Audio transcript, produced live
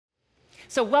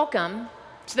So welcome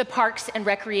to the Parks and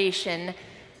Recreation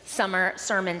Summer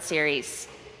Sermon Series.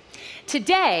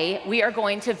 Today, we are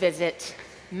going to visit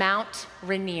Mount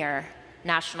Rainier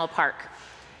National Park.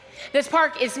 This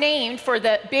park is named for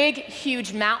the big,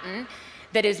 huge mountain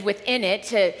that is within it.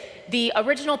 The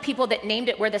original people that named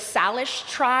it were the Salish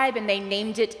tribe, and they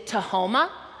named it Tahoma.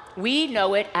 We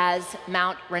know it as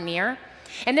Mount Rainier.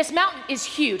 And this mountain is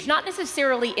huge, not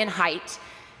necessarily in height,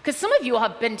 because some of you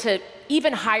have been to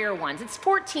even higher ones. It's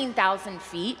 14,000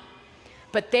 feet,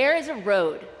 but there is a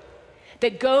road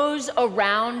that goes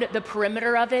around the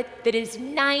perimeter of it that is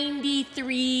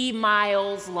 93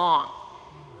 miles long.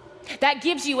 That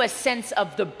gives you a sense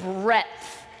of the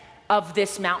breadth of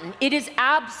this mountain. It is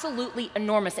absolutely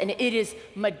enormous, and it is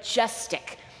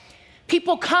majestic.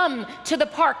 People come to the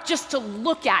park just to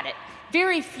look at it.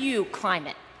 Very few climb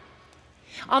it.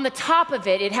 On the top of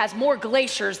it, it has more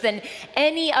glaciers than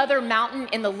any other mountain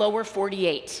in the lower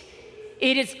 48.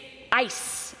 It is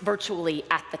ice virtually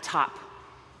at the top.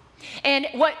 And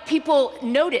what people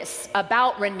notice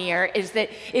about Rainier is that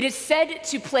it is said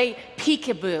to play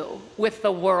peekaboo with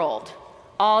the world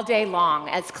all day long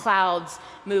as clouds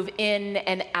move in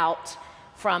and out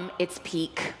from its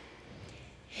peak.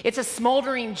 It's a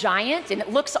smoldering giant, and it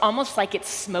looks almost like it's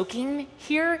smoking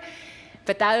here,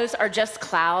 but those are just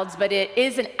clouds, but it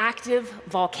is an active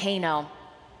volcano.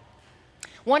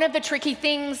 One of the tricky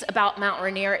things about Mount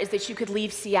Rainier is that you could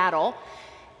leave Seattle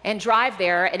and drive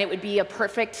there, and it would be in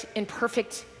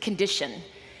perfect condition.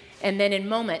 And then in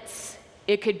moments,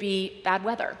 it could be bad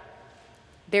weather.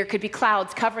 There could be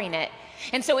clouds covering it.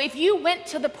 And so if you went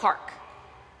to the park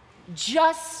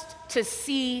just to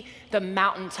see the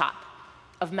mountaintop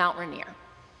of Mount Rainier,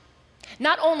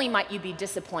 not only might you be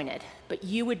disappointed, but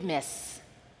you would miss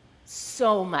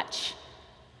so much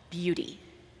beauty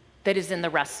that is in the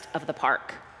rest of the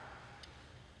park.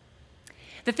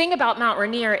 The thing about Mount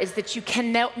Rainier is that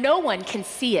no one can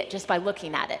see it just by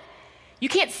looking at it. You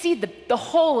can't see the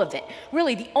whole of it.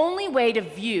 Really, the only way to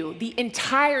view the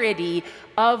entirety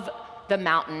of the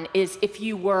mountain is if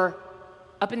you were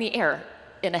up in the air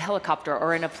in a helicopter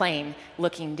or in a plane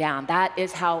looking down. That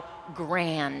is how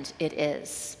grand it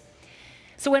is.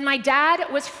 So when my dad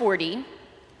was 40,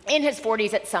 in his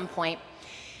 40s at some point,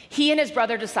 he and his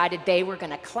brother decided they were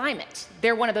gonna climb it.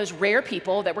 They're one of those rare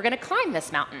people that were gonna climb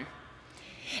this mountain.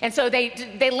 And so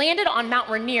they landed on Mount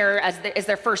Rainier as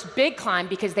their first big climb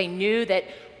because they knew that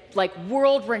like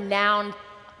world-renowned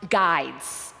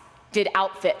guides did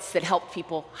outfits that helped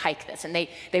people hike this. And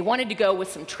they wanted to go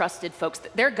with some trusted folks.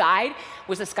 Their guide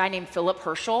was this guy named Philip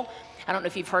Herschel. I don't know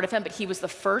if you've heard of him, but he was the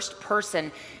first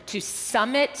person to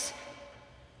summit,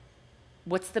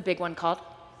 what's the big one called?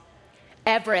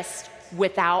 Everest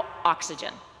without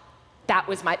oxygen. That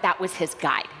was his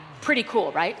guide. Pretty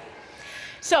cool, right?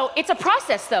 So it's a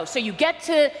process though. So you get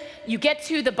to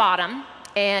the bottom,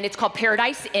 and it's called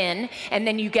Paradise Inn, and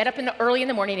then you get up early in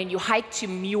the morning and you hike to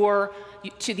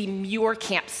the Muir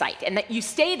campsite, and that you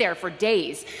stay there for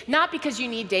days, not because you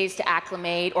need days to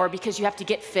acclimate or because you have to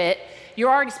get fit. You're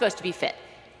already supposed to be fit.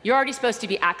 You're already supposed to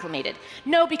be acclimated.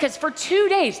 No, because for 2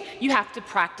 days you have to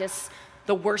practice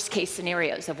the worst case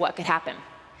scenarios of what could happen.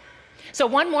 So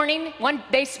one morning,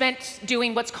 they spent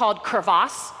doing what's called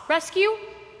crevasse rescue.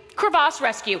 Crevasse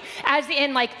rescue, as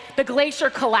in like the glacier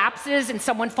collapses and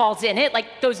someone falls in it, like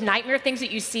those nightmare things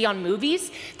that you see on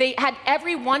movies.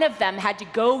 Every one of them had to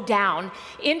go down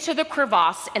into the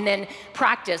crevasse and then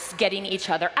practice getting each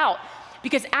other out.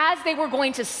 Because as they were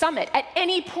going to summit, at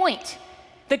any point,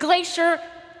 the glacier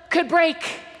could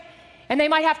break and they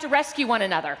might have to rescue one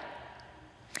another.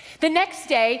 The next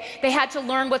day, they had to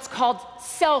learn what's called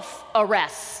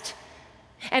self-arrest.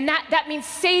 And that means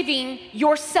saving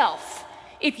yourself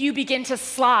if you begin to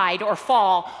slide or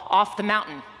fall off the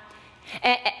mountain.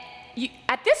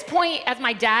 At this point, as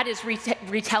my dad is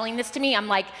retelling this to me, I'm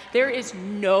like, there is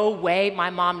no way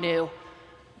my mom knew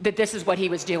that this is what he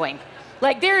was doing.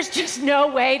 Like, there's just no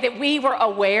way that we were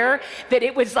aware that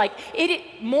it was like,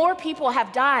 more people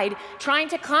have died trying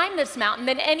to climb this mountain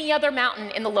than any other mountain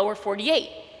in the lower 48.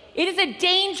 It is a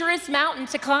dangerous mountain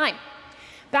to climb.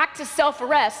 Back to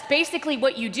self-arrest, basically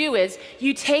what you do is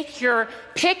you take your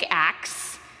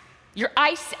pickaxe, your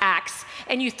ice axe,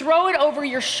 and you throw it over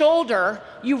your shoulder,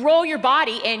 you roll your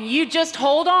body, and you just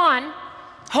hold on,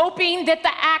 hoping that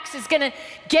the axe is gonna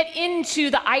get into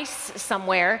the ice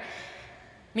somewhere.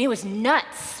 I mean, it was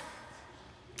nuts.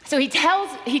 So he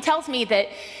tells me that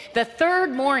the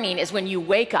third morning is when you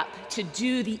wake up to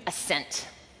do the ascent.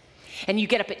 And you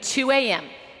get up at 2 a.m.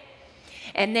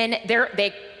 And then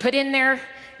they put in their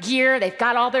gear, they've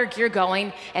got all their gear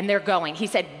going, and they're going. He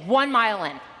said 1 mile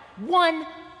in. 1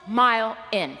 mile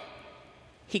in.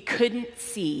 he couldn't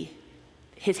see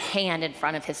his hand in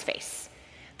front of his face.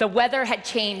 The weather had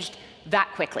changed that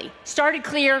quickly. Started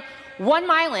clear, 1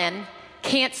 mile in,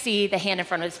 can't see the hand in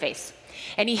front of his face.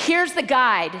 And he hears the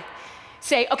guide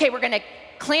say, okay, we're gonna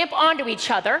clamp onto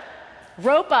each other,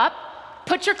 rope up,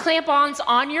 put your clamp-ons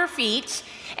on your feet,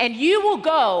 and you will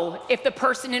go if the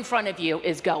person in front of you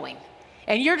is going.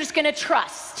 And you're just gonna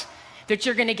trust that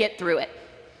you're gonna get through it.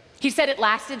 He said it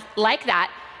lasted like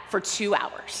that for 2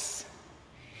 hours.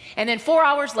 And then 4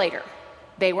 hours later,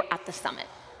 they were at the summit.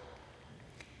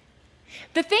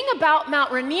 The thing about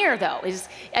Mount Rainier, though, is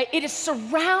it is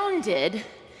surrounded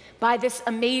by this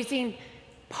amazing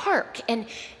park. And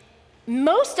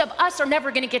most of us are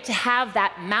never going to get to have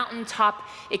that mountaintop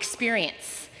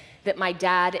experience that my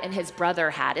dad and his brother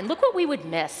had. And look what we would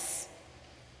miss.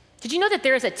 Did you know that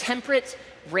there is a temperate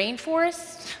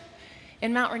rainforest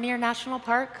in Mount Rainier National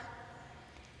Park?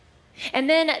 And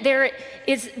then there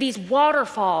is these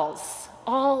waterfalls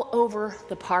all over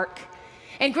the park.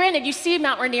 And granted, you see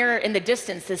Mount Rainier in the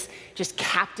distance, this just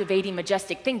captivating,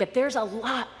 majestic thing, but there's a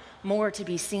lot more to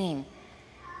be seen.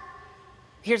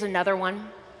 Here's another one.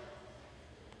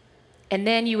 And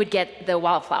then you would get the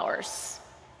wildflowers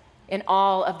in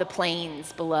all of the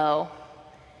plains below.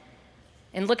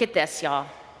 And look at this, y'all.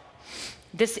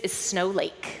 This is Snow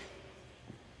Lake.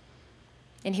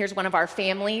 And here's one of our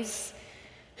families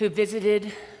who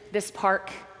visited this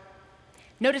park.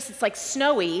 Notice it's like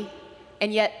snowy,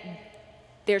 and yet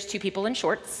there's 2 people in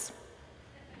shorts.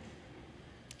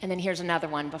 And then here's another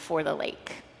one before the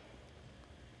lake.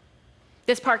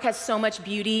 This park has so much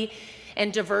beauty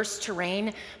and diverse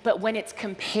terrain, but when it's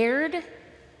compared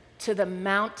to the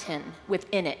mountain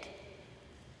within it,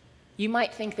 you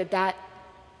might think that that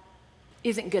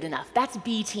isn't good enough. That's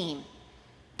B team.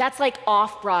 That's like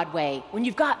off Broadway. When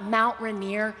you've got Mount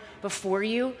Rainier before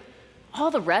you,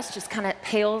 all the rest just kind of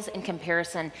pales in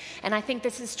comparison. And I think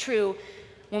this is true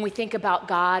when we think about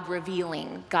God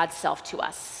revealing God's self to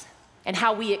us and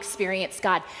how we experience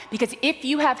God. Because if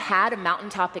you have had a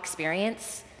mountaintop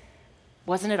experience,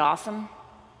 wasn't it awesome?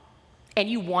 And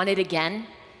you want it again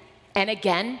and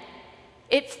again,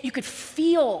 you could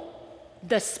feel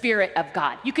the Spirit of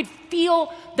God. You could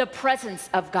feel the presence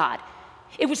of God.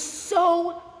 It was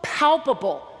so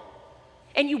palpable.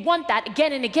 And you want that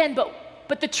again and again,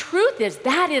 but the truth is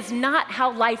that is not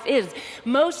how life is.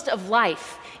 Most of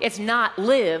life is not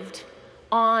lived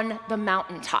on the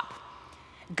mountaintop.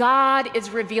 God is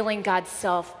revealing God's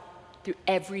self through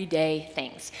everyday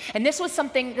things. And this was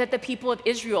something that the people of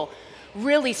Israel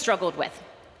really struggled with.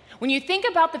 When you think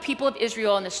about the people of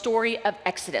Israel and the story of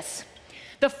Exodus,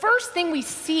 the first thing we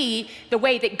see, the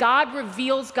way that God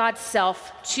reveals God's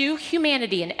self to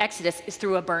humanity in Exodus, is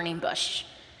through a burning bush.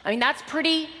 I mean, that's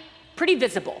pretty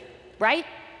visible, right?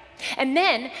 And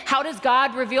then, how does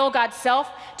God reveal God's self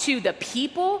to the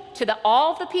people, to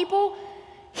all the people?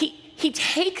 He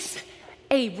takes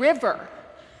a river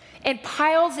and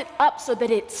piles it up so that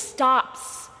it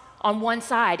stops on one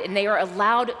side and they are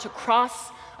allowed to cross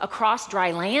across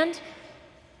dry land.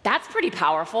 That's pretty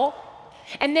powerful.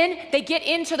 And then they get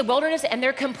into the wilderness and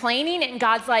they're complaining, and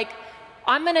God's like,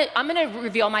 I'm gonna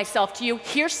reveal myself to you.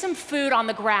 Here's some food on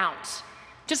the ground.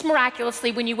 Just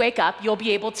miraculously, when you wake up, you'll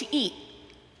be able to eat.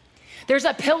 There's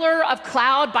a pillar of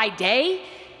cloud by day,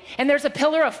 and there's a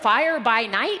pillar of fire by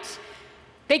night.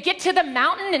 They get to the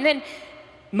mountain, and then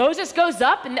Moses goes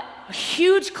up, and a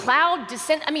huge cloud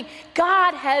descends. I mean,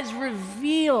 God has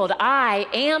revealed, I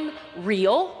am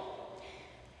real,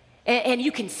 and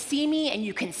you can see me, and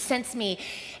you can sense me.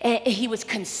 And he was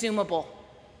consumable.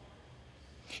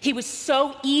 He was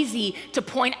so easy to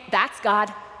point, that's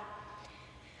God.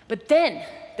 But then,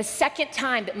 the second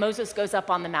time that Moses goes up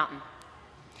on the mountain,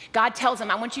 God tells him,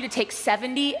 I want you to take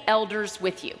 70 elders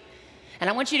with you. And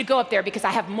I want you to go up there because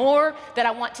I have more that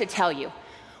I want to tell you.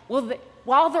 Well,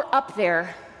 while they're up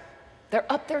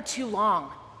there too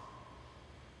long.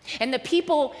 And the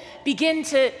people begin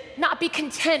to not be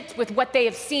content with what they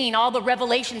have seen, all the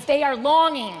revelations. They are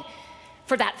longing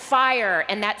for that fire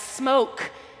and that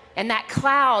smoke and that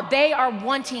cloud. They are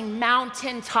wanting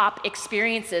mountaintop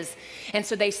experiences. And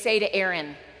so they say to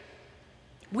Aaron,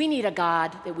 we need a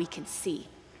God that we can see.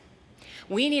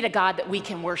 We need a God that we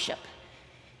can worship.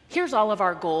 Here's all of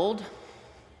our gold.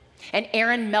 And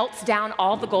Aaron melts down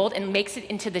all the gold and makes it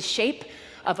into the shape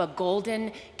of a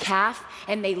golden calf.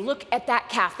 And they look at that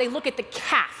calf. They look at the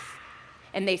calf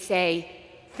and they say,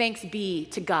 thanks be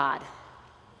to God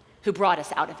who brought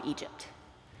us out of Egypt.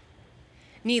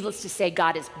 Needless to say,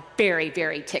 God is very,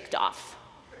 very ticked off.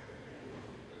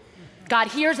 God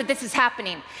hears that this is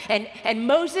happening. And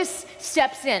Moses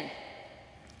steps in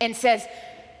and says,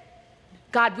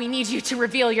 God, we need you to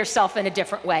reveal yourself in a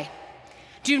different way.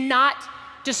 Do not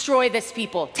destroy this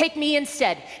people. Take me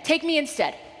instead. Take me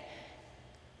instead.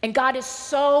 And God is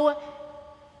so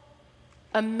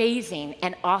amazing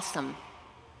and awesome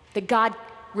that God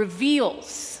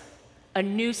reveals a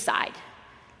new side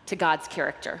to God's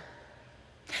character.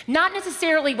 Not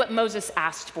necessarily what Moses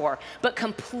asked for, but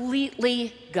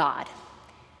completely God.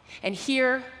 And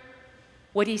hear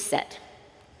what he said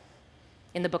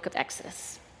in the book of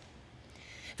Exodus.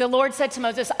 The Lord said to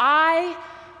Moses, I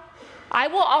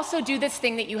will also do this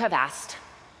thing that you have asked,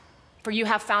 for you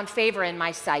have found favor in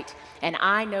my sight, and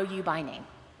I know you by name.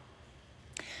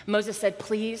 Moses said,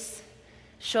 please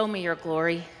show me your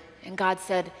glory. And God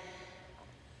said,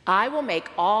 I will make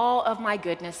all of my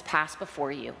goodness pass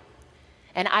before you,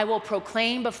 and I will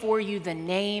proclaim before you the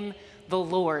name, the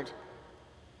Lord.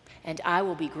 And I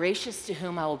will be gracious to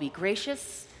whom I will be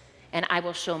gracious, and I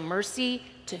will show mercy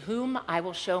to whom I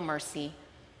will show mercy.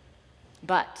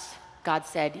 But God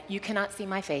said, you cannot see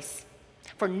my face,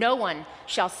 for no one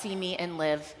shall see me and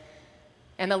live.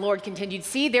 And the Lord continued,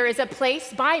 see, there is a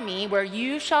place by me where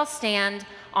you shall stand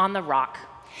on the rock.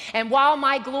 And while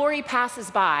my glory passes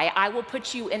by, I will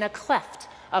put you in a cleft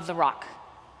of the rock,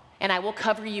 and I will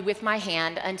cover you with my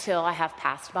hand until I have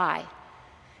passed by.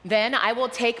 Then I will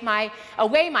take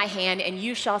away my hand, and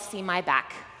you shall see my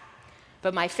back,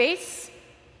 but my face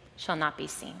shall not be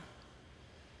seen.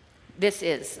 This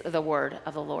is the word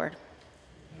of the Lord.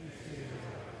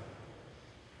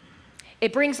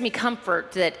 It brings me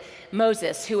comfort that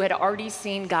Moses, who had already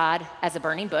seen God as a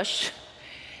burning bush,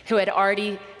 who had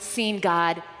already seen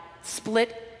God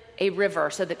split a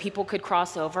river so that people could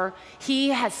cross over, he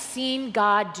has seen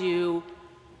God do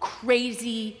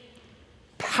crazy,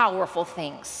 powerful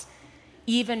things.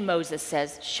 Even Moses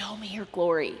says, show me your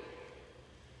glory.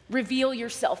 Reveal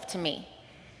yourself to me.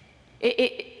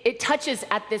 It touches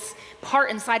at this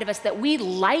part inside of us that we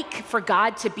like for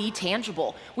God to be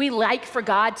tangible. We like for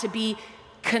God to be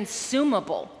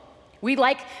consumable. We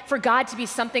like for God to be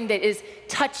something that is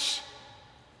touch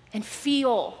and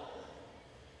feel.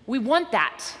 We want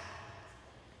that.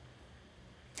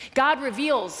 God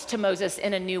reveals to Moses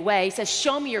in a new way. He says,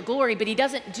 show me your glory, but he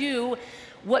doesn't do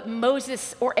what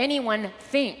Moses or anyone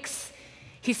thinks.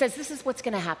 He says, this is what's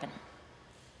going to happen.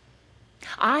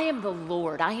 I am the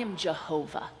Lord. I am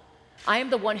Jehovah. I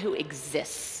am the one who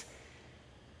exists.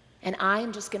 And I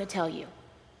am just going to tell you,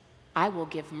 I will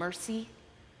give mercy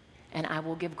and I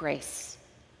will give grace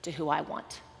to who I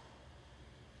want.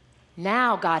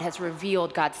 Now God has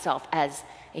revealed God's self as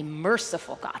a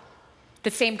merciful God.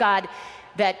 The same God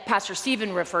that Pastor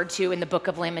Stephen referred to in the book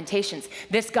of Lamentations.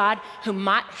 This God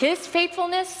his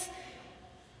faithfulness,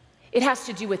 it has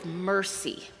to do with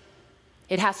mercy.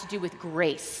 It has to do with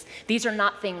grace. These are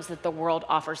not things that the world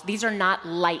offers. These are not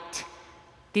light.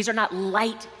 These are not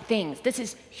light things. This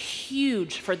is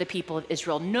huge for the people of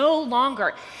Israel. No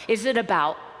longer is it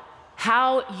about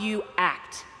how you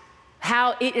act,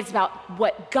 how it is about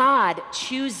what God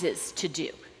chooses to do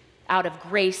out of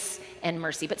grace and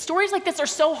mercy. But stories like this are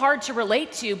so hard to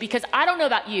relate to because I don't know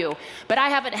about you, but I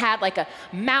haven't had like a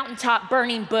mountaintop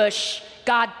burning bush,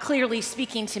 God clearly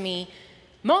speaking to me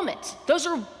moment. Those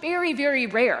are very, very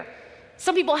rare.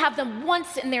 Some people have them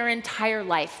once in their entire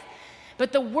life.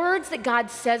 But the words that God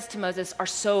says to Moses are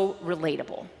so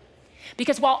relatable.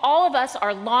 Because while all of us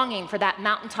are longing for that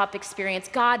mountaintop experience,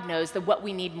 God knows that what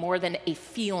we need more than a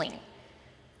feeling,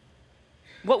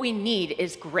 what we need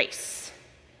is grace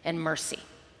and mercy.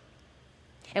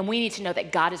 And we need to know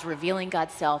that God is revealing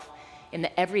God's self in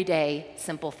the everyday,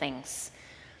 simple things.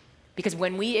 Because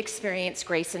when we experience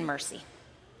grace and mercy,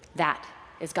 that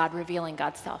is God revealing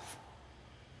God's self.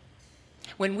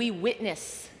 When we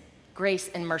witness grace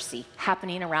and mercy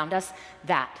happening around us,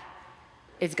 that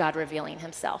is God revealing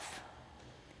himself.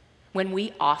 When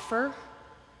we offer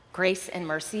grace and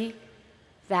mercy,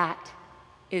 that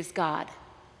is God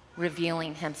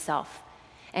revealing himself.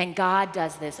 And God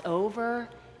does this over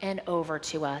and over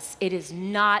to us. It is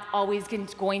not always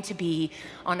going to be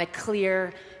on a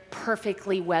clear,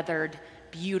 perfectly weathered,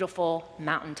 beautiful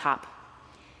mountaintop.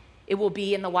 It will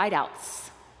be in the whiteouts.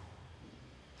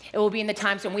 It will be in the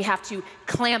times when we have to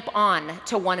clamp on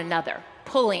to one another,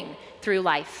 pulling through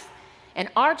life. And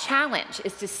our challenge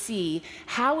is to see,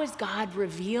 how is God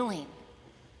revealing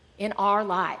in our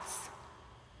lives?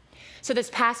 So this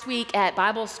past week at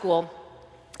Bible school,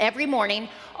 every morning,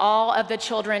 all of the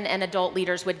children and adult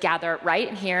leaders would gather right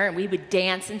in here, and we would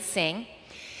dance and sing.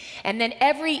 And then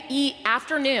every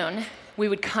afternoon, we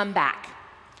would come back.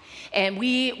 And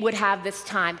we would have this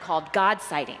time called God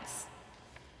sightings.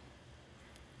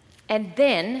 And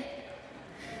then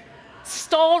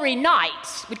Starry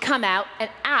Night would come out and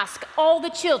ask all the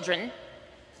children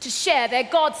to share their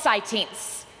God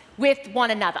sightings with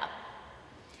one another.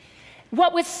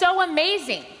 What was so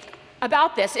amazing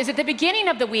about this is at the beginning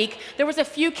of the week, there was a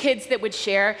few kids that would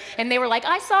share, and they were like,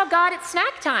 I saw God at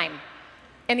snack time.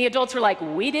 And the adults were like,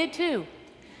 we did too.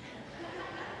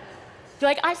 They're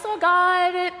like, I saw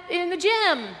God in the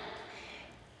gym.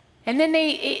 And then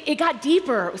it got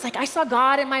deeper. It was like, I saw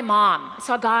God in my mom. I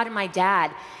saw God in my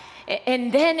dad.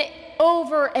 And then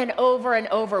over and over and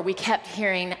over, we kept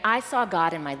hearing, I saw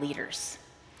God in my leaders.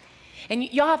 And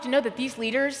y'all have to know that these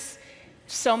leaders,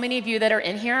 so many of you that are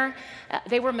in here,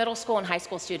 they were middle school and high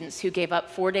school students who gave up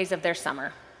 4 days of their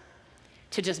summer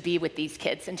to just be with these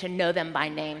kids and to know them by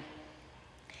name.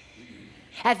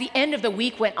 As the end of the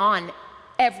week went on,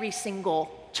 every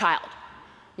single child,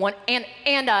 and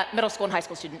a middle school and high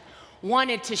school student,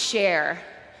 wanted to share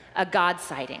a God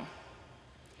sighting.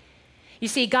 You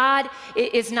see, God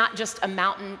is not just a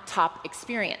mountaintop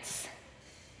experience.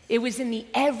 It was in the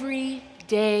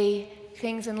everyday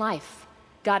things in life.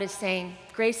 God is saying,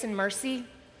 grace and mercy,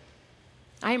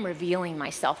 I am revealing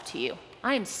myself to you.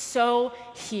 I am so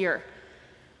here.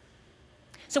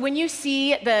 So when you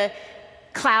see the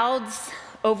clouds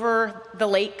over the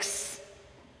lakes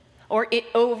or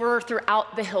over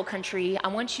throughout the hill country, I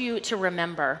want you to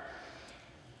remember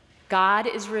God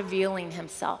is revealing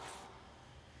himself.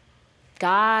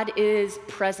 God is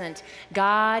present.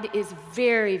 God is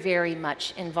very, very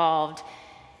much involved.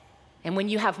 And when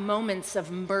you have moments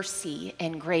of mercy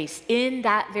and grace, in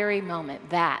that very moment,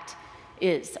 that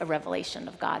is a revelation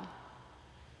of God.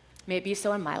 May it be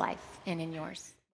so in my life and in yours.